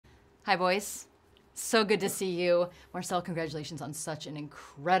Hi, boys. So good to see you. Marcel, congratulations on such an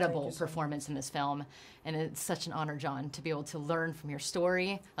incredible performance in this film. And it's such an honor, John, to be able to learn from your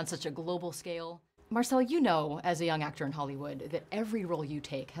story on such a global scale. Marcel, you know, as a young actor in Hollywood, that every role you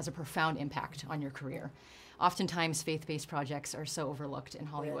take has a profound impact on your career. Oftentimes, faith-based projects are so overlooked in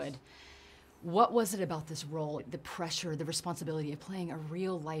Hollywood. Yes. What was it about this role, the pressure, the responsibility of playing a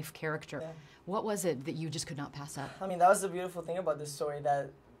real-life character? Yeah. What was it that you just could not pass up? I mean, that was the beautiful thing about this story,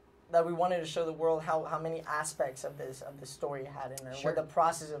 that we wanted to show the world how many aspects of this story it had in it, what the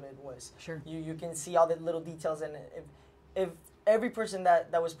process of it was. Sure. You can see all the little details in it. If every person that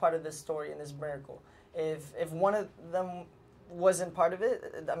was part of this story and this miracle, if one of them wasn't part of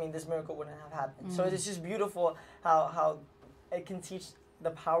it, I mean, this miracle wouldn't have happened. So it's just beautiful how it can teach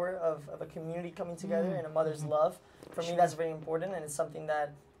the power of a community coming together and a mother's love. For me, that's very important, and it's something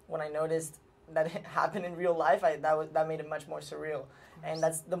that when I noticed that it happened in real life, that made it much more surreal. And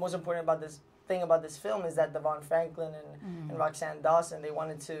that's the most important about this thing about this film, is that Devon Franklin and Roxanne Dawson, they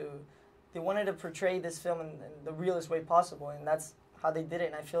wanted to portray this film in the realest way possible, and that's how they did it.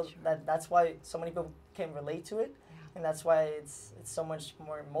 And I feel that that's why so many people can relate to it. And that's why it's so much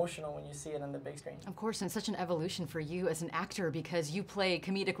more emotional when you see it on the big screen. Of course, and such an evolution for you as an actor, because you play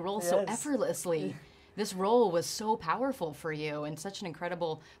comedic roles so effortlessly. This role was so powerful for you and such an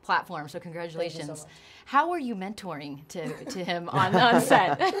incredible platform, so congratulations. Thank you so much. How were you mentoring to him on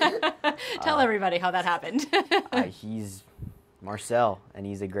set? Tell everybody how that happened. He's Marcel, and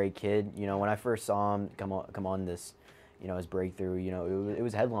he's a great kid. You know, when I first saw him come on this, you know, his breakthrough, you know, it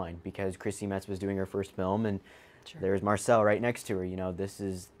was headlined because Chrissy Metz was doing her first film, and there's Marcel right next to her. You know, this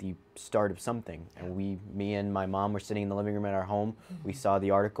is the start of something. And me and my mom were sitting in the living room at our home. We saw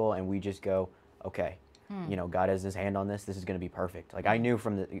the article, and we just go, okay, you know, God has his hand on this. This is going to be perfect. Like, I knew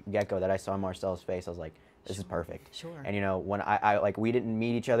from the get-go that I saw Marcel's face. I was like, this is perfect. Sure. And, you know, when like, we didn't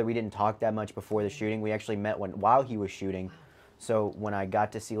meet each other. We didn't talk that much before the shooting. We actually met while he was shooting. Wow. So when I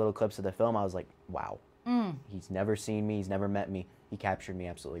got to see little clips of the film, I was like, wow. He's never seen me. He's never met me. He captured me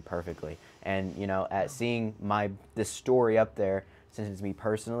absolutely perfectly. And, you know, at seeing this story up there, since it's me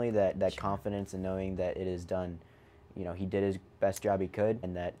personally, that confidence and knowing that it is done, you know, he did his best job he could,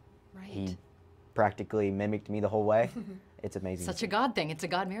 and that he practically mimicked me the whole way. It's amazing. Such a God thing. It's a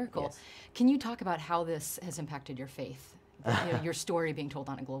God miracle. Yes. Can you talk about how this has impacted your faith, you know, your story being told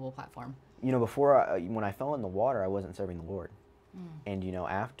on a global platform? You know, when I fell in the water, I wasn't serving the Lord. And, you know,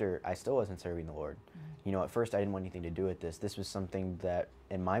 after, I still wasn't serving the Lord. You know, at first I didn't want anything to do with this. This was something that,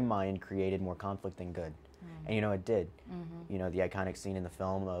 in my mind, created more conflict than good. And, you know, it did. You know, the iconic scene in the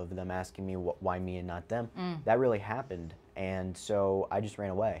film of them asking me why me and not them, that really happened. And so I just ran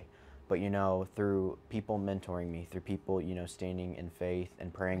away. But, you know, through people mentoring me, through people, you know, standing in faith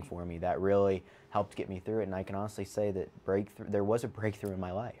and praying for me, that really helped get me through it. And I can honestly say that there was a breakthrough in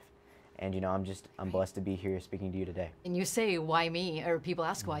my life. And, you know, I'm blessed to be here speaking to you today. And you say, why me? Or people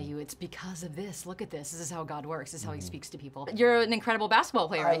ask why you. It's because of this. Look at this. This is how God works. This is how he speaks to people. You're an incredible basketball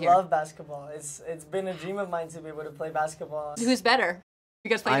player right here. I love basketball. It's been a dream of mine to be able to play basketball. Who's better? You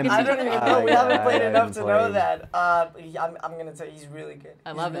guys play I don't even know. We haven't played enough to know that. I'm going to tell you, he's really good.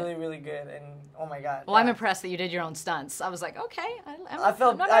 I love it. He's really, really good. And, oh, my God. Well, I'm impressed that you did your own stunts. I was like, okay. I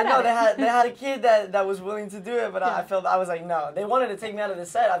know they had a kid that was willing to do it, but I was like, no. They wanted to take me out of the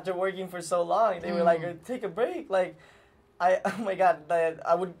set after working for so long. They were like, take a break. Like, oh, my God.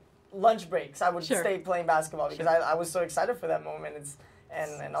 Lunch breaks, I would stay playing basketball because I was so excited for that moment.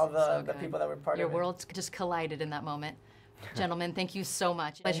 And all the people that were part of it. Your worlds just collided in that moment. Gentlemen, thank you so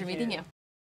much. Pleasure meeting you.